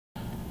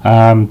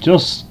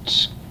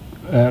Just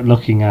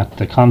looking at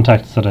the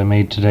contacts that I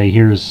made today.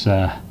 Here's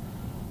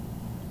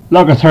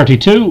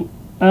Logger32.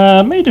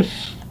 Made a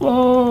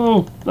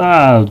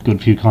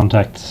good few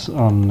contacts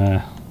on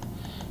the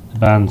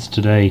bands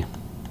today.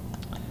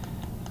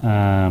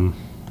 Some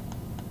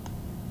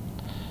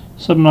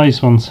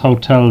nice ones.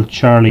 Hotel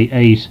Charlie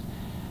 8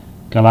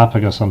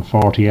 Galapagos on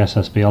 40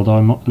 SSB, although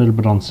I'm a little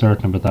bit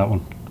uncertain about that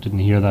one. Didn't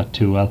hear that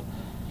too well.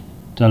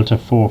 Delta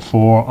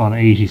 44 on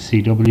 80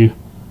 CW.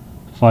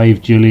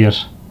 5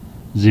 Juliet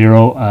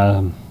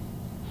 0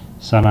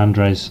 San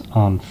Andres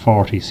on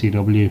 40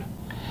 CW.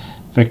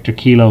 Victor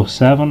Kilo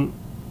 7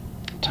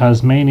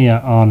 Tasmania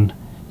on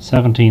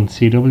 17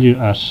 CW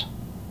at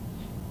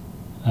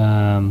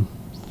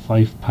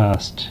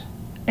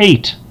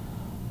 8:05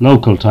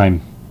 local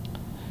time,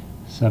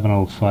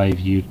 7:05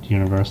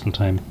 universal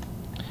time.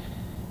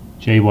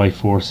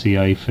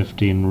 JY4CI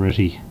 15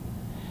 Ritty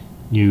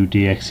new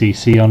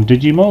DXCC on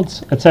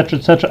Digimodes, etc,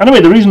 etc. Anyway,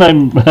 the reason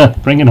I'm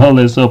bringing all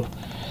this up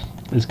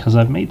is because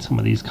I've made some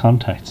of these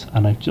contacts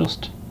and I've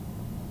just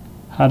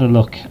had a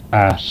look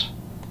at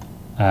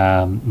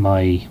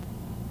my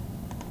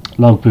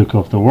Logbook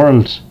of the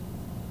World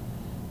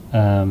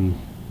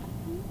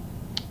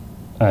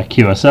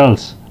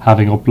QSLs,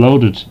 having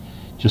uploaded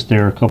just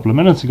there a couple of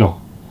minutes ago.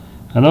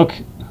 And look,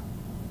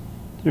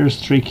 there's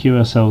 3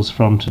 QSLs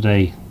from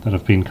today that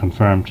have been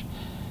confirmed.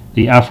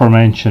 The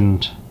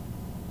aforementioned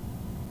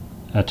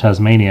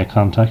Tasmania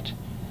contact,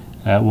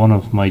 one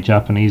of my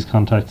Japanese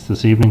contacts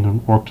this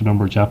evening, worked a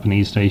number of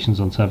Japanese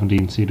stations on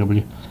 17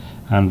 CW,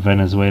 and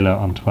Venezuela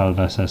on 12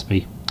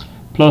 SSB.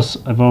 Plus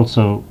I've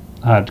also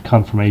had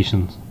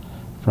confirmations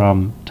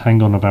from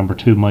Tango November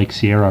 2 Mike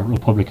Sierra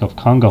Republic of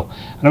Congo.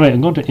 Anyway, I'm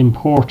going to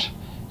import,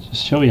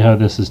 just show you how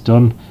this is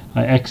done.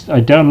 I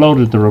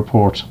downloaded the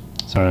report.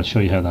 Sorry, I'll show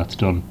you how that's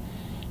done.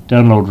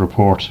 Download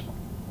report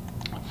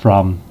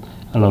from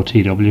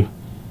LoTW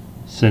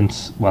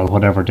since, well,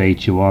 whatever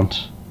date you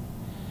want.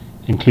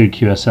 Include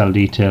QSL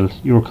detail,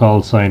 your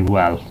call sign.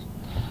 Well,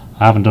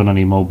 I haven't done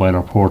any mobile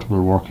or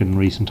portable work in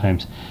recent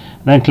times.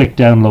 And then click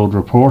download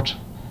report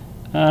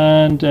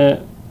and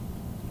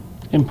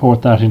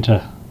import that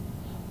into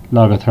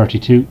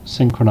Logger32.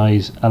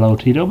 Synchronize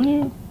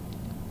LoTW.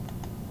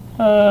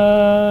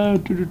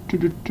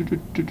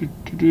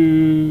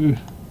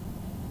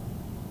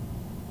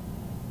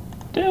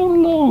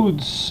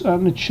 Downloads,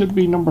 and it should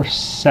be number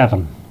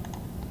 7.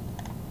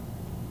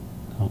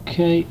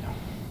 Okay,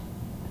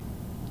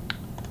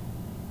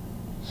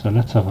 so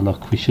let's have a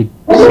look. We should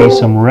see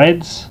some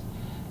reds.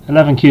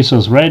 11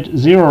 QSOs red,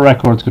 0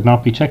 records could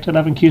not be checked.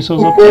 11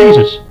 QSOs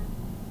updated.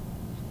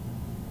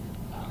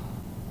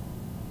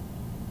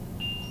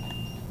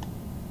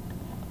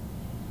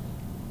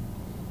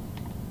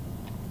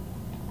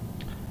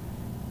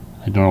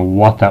 I don't know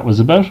what that was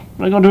about,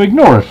 but I'm going to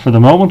ignore it for the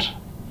moment.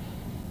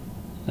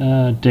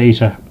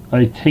 Data.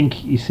 I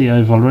think you see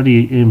I've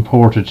already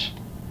imported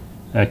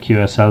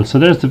QSL. So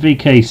there's the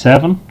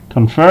VK7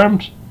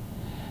 confirmed.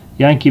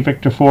 Yankee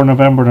Victor 4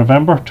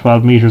 November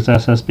 12 meters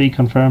SSB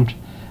confirmed,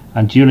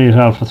 and Juliet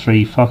Alpha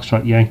 3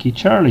 Foxtrot Yankee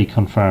Charlie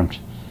confirmed.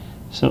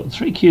 So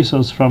 3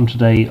 QSOs from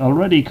today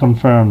already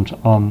confirmed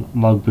on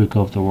Logbook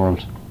of the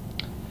World,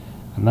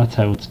 and that's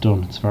how it's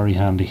done. It's very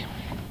handy.